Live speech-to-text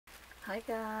Hi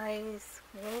guys,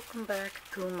 welcome back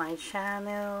to my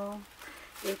channel.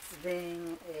 It's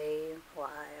been a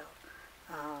while.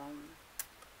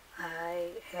 I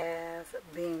have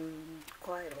been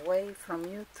quite away from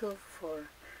YouTube for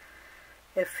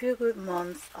a few good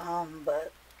months,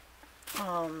 but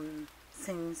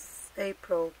since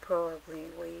April probably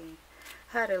we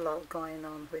had a lot going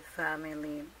on with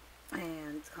family,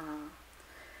 and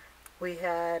we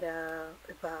had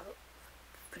about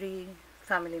 3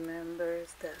 family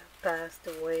members that passed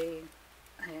away,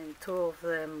 and 2 of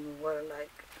them were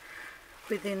like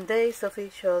within days of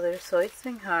each other, so it's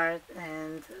been hard.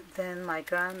 And then my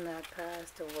granddad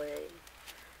passed away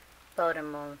about a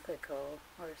month ago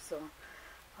or so.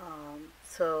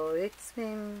 So it's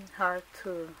been hard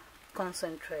to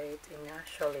concentrate in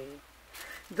actually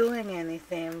doing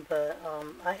anything, but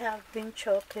I have been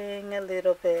chopping a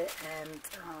little bit, and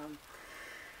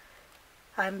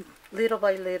I'm little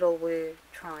by little we're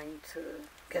trying to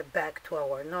get back to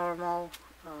our normal.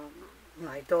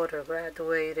 My daughter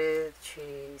graduated,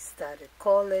 she started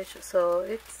college, so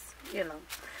it's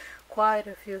quite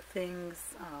a few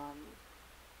things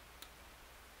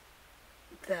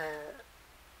that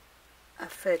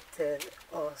affected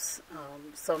us.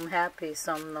 Some happy,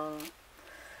 some not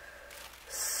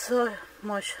so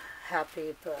much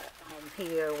happy, but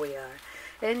here we are.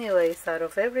 Anyways, out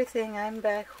of everything, I'm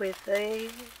back with a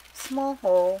small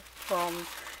haul from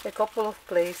a couple of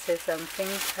places, and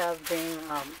things have been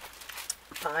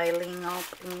piling up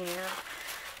in here.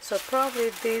 So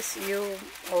probably this you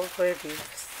already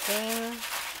seen,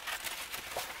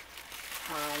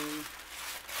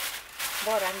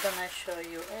 but I'm gonna show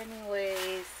you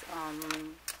anyways.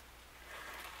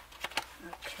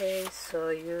 Okay, so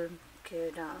you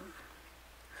get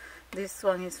this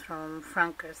one is from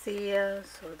Frank Garcia,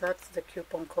 so that's the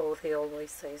coupon code he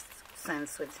always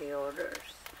sends with the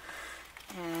orders.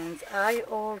 And I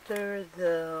ordered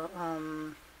the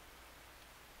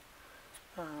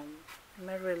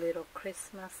Merry Little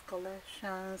Christmas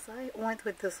collections. I went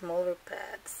with the smaller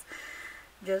pads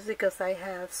just because I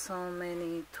have so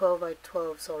many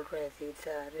 12x12s already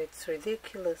that it's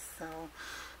ridiculous. So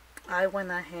I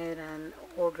went ahead and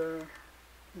ordered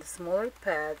the smaller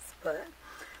pads, but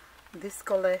this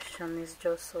collection is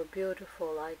just so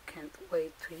beautiful. I can't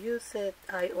wait to use it.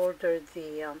 I ordered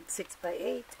the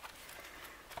 6x8,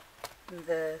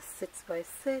 the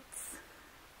 6x6,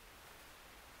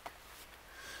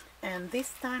 and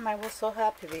this time I was so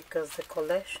happy because the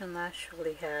collection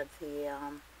actually had the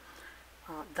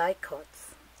die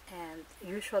cuts, and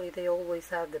usually they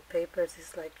always have the papers.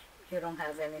 It's like you don't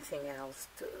have anything else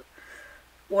to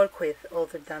work with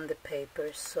other than the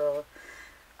papers. So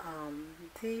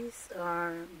these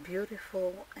are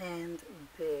beautiful and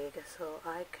big, so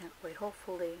I can't wait.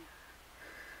 Hopefully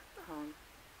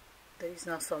there is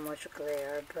not so much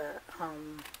glare, but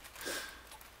and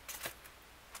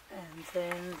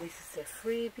then this is a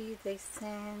freebie they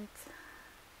sent.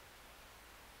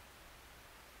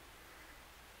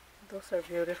 Those are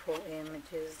beautiful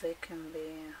images. They can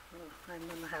be I'm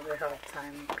gonna have a hard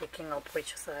time picking up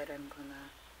which side I'm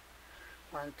gonna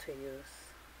want to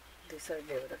use. These are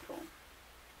beautiful,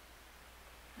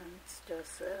 and it's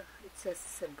just it says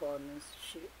it's a bonus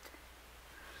sheet.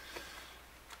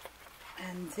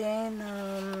 And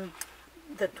then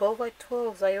the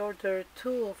 12x12s, I ordered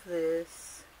 2 of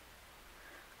this,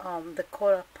 the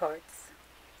Cora parts,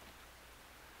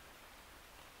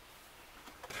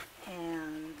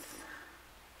 and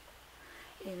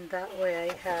in that way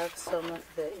I have some of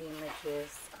the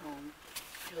images.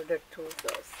 I ordered 2 of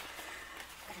those,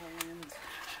 and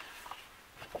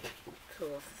 2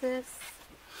 of this.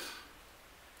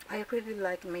 I really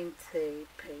like mint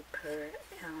paper.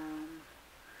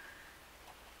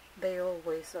 They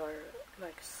always are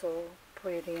like so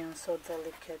pretty and so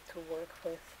delicate to work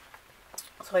with.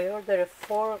 So I ordered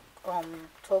 4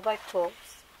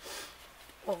 12x12s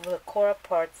of the Cora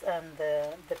parts and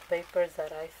the papers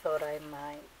that I thought I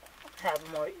might have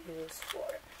more use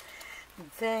for.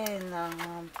 Then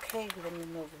okay, let me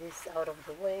move this out of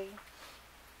the way.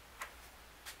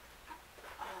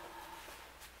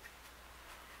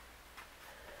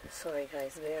 Sorry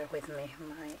guys, bear with me.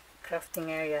 My crafting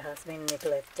area has been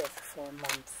neglected for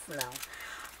months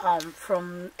now.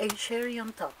 From A Cherry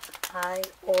on Top, I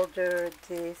ordered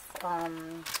this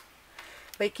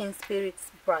Baking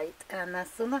Spirits Bright, and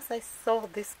as soon as I saw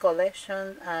this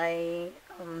collection, I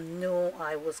knew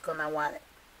I was gonna want it,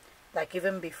 like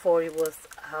even before it was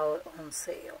out on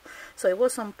sale. So it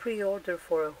was on pre-order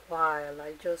for a while.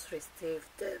 I just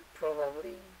received it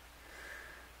probably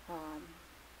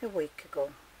a week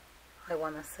ago, I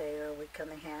want to say, or a week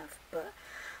and a half. But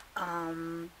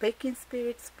Baking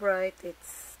Spirit Sprite,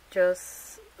 it's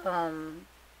just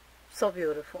so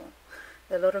beautiful.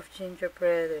 A lot of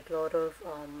gingerbread, a lot of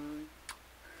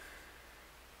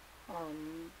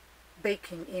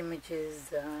baking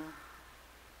images,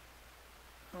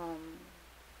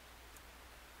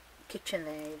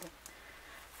 KitchenAid.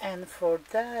 And for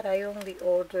that I only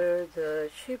ordered the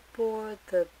chipboard,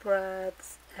 the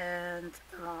brads, and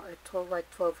a 12 by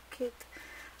 12 kit.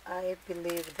 I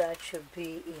believe that should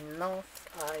be enough.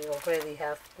 I already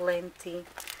have plenty.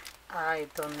 I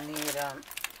don't need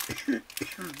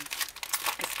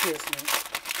excuse me,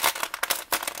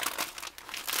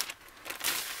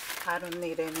 I don't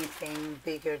need anything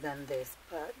bigger than this,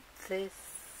 but these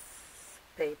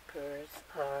papers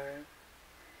are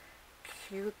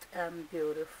cute and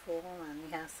beautiful, and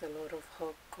it has a lot of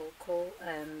hot cocoa,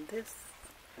 and this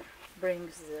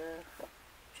brings the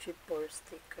chipboard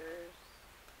stickers,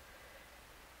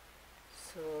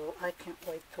 so I can't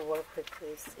wait to work with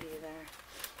this either.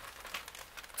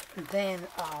 Then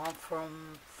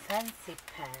from Fancy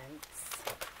Pants,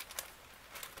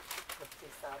 put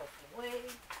this out of the way.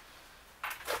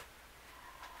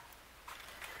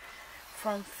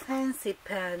 From Fancy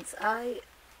Pants, I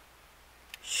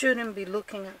shouldn't be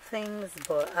looking at things,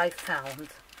 but I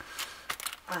found.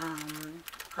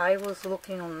 I was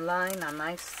looking online and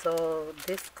I saw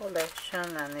this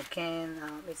collection, and again,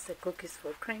 it's the Cookies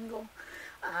for Kringle.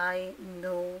 I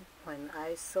knew when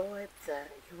I saw it that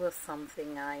it was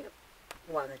something I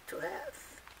wanted to have.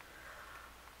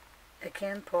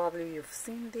 Again, probably you've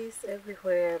seen this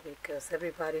everywhere because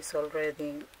everybody's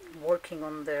already working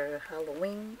on their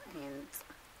Halloween and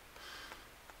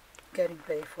getting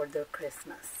ready for their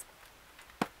Christmas.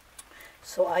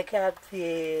 So I got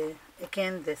the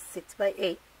 6 by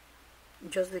 8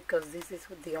 just because this is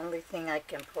the only thing I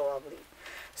can probably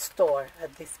store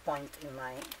at this point in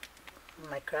my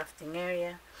crafting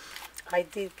area. I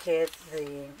did get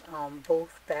the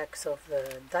both packs of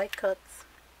the die cuts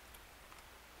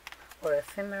or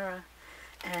ephemera,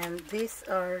 and these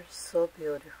are so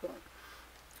beautiful.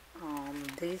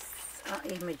 These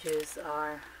images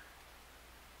are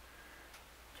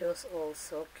just all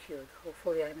so cute.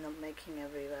 Hopefully I'm not making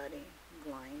everybody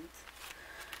blind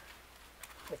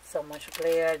with so much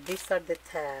glare. These are the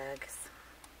tags,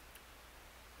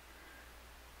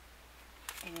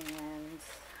 and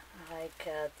I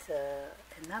got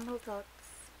enamel dots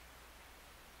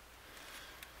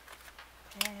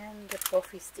and the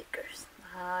coffee stickers.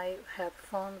 I had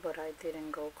fun, but I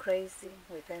didn't go crazy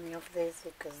with any of this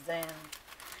because then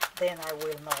I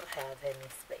will not have any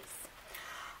space.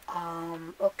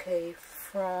 Okay,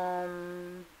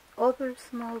 from other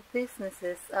small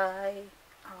businesses, I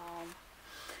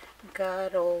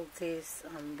got all this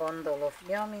bundle of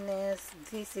yumminess.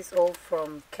 This is all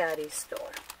from Caddy's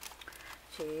store.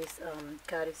 She's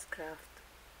Caddy's Craft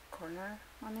Corner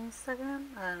on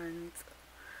Instagram, and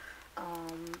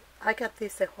I got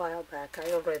this a while back.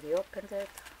 I already opened it.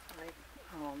 I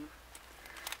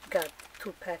got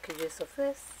 2 packages of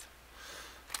this.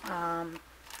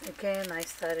 Again, I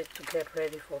started to get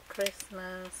ready for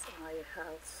Christmas. I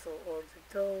also ordered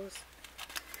those,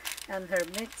 and her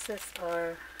mixes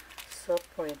are so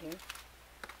pretty.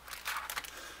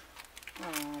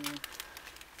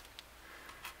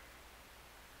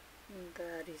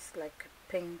 That is like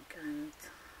a pink and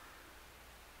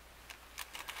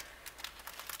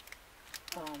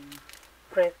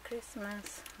red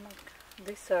Christmas.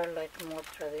 These are like more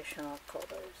traditional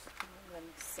colors. Let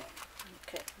me see.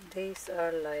 Okay, these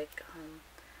are like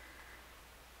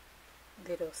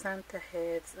little Santa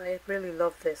heads. I really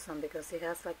love this one because it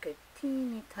has like a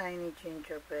teeny tiny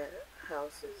gingerbread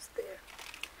houses there.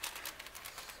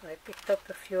 So I picked up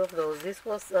a few of those. This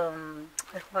was a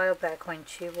while back when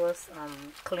she was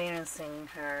clearancing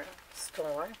her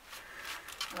store.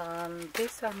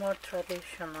 These are more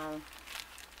traditional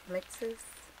mixes,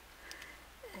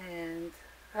 and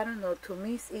I don't know, to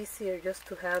me it's easier just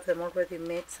to have them already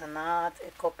mixed and add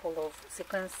a couple of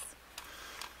sequins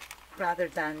rather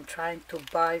than trying to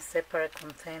buy separate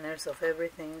containers of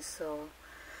everything. So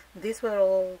these were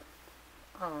all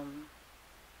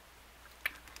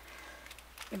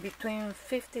in between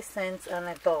 50 cents and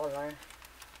 $1.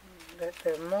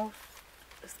 The most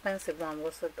expensive one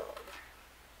was $1.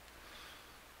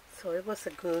 So it was a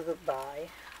good buy.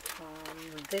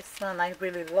 This one I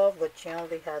really love, but she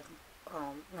only had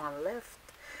one left.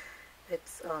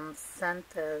 It's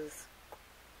Santa's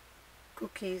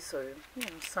cookies, or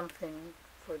something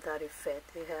for that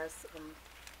effect. It has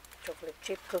chocolate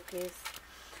chip cookies,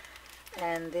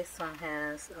 and this one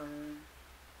has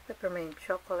peppermint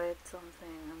chocolate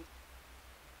something.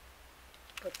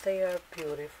 but they are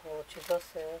beautiful. She does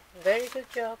a very good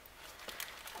job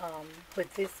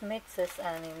with these mixes,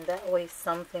 and in that way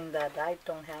something that I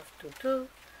don't have to do.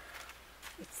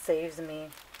 It saves me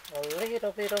a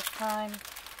little bit of time.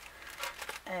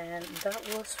 And that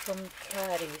was from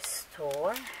Caddy's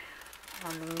store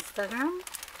on Instagram.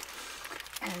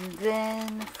 And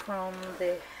then from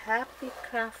the Happy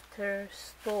Crafter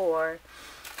store,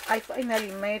 I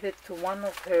finally made it to one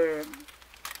of her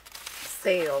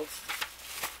sales,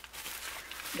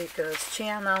 because she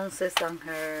announces on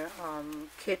her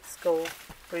Kids Go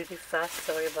pretty fast.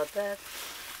 Sorry about that.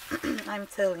 I'm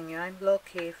telling you, I'm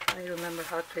lucky if I remember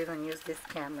how to even use this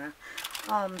camera.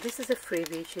 This is a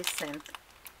freebie she sent.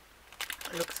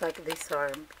 Looks like these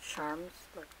are charms,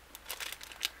 but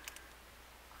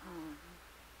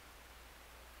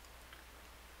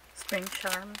spring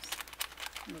charms,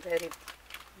 very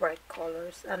bright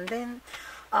colors. And then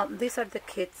these are the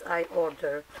kits I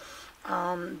ordered.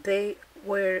 They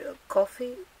were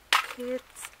coffee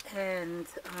kits, and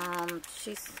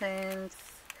she sent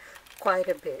quite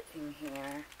a bit in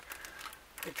here.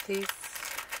 With this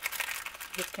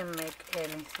you can make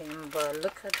anything, but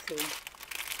look at the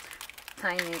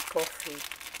tiny coffee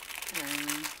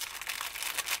and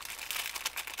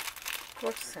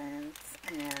croissants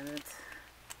and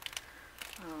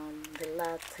the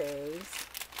lattes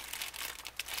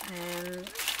and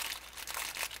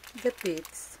the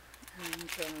beads and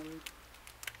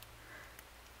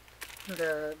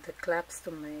the claps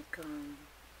to make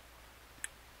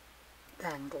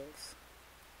dangles.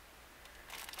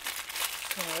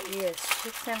 So yes, she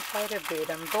sent quite a bit,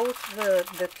 and both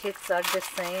the kits are the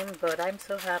same, but I'm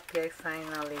so happy I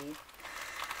finally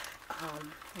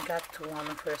got to one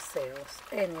of her sales.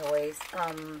 Anyways,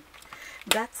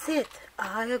 that's it.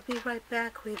 I'll be right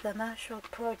back with an actual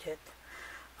project.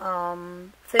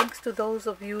 Thanks to those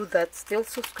of you that's still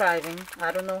subscribing.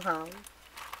 I don't know how.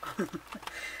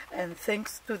 And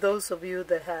thanks to those of you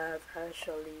that have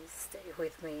actually stayed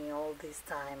with me all this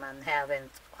time and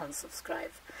haven't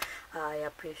unsubscribed. I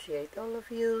appreciate all of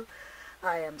you.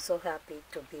 I am so happy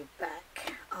to be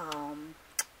back.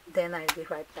 Then I'll be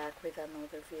right back with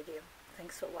another video.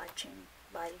 Thanks for watching.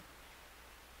 Bye.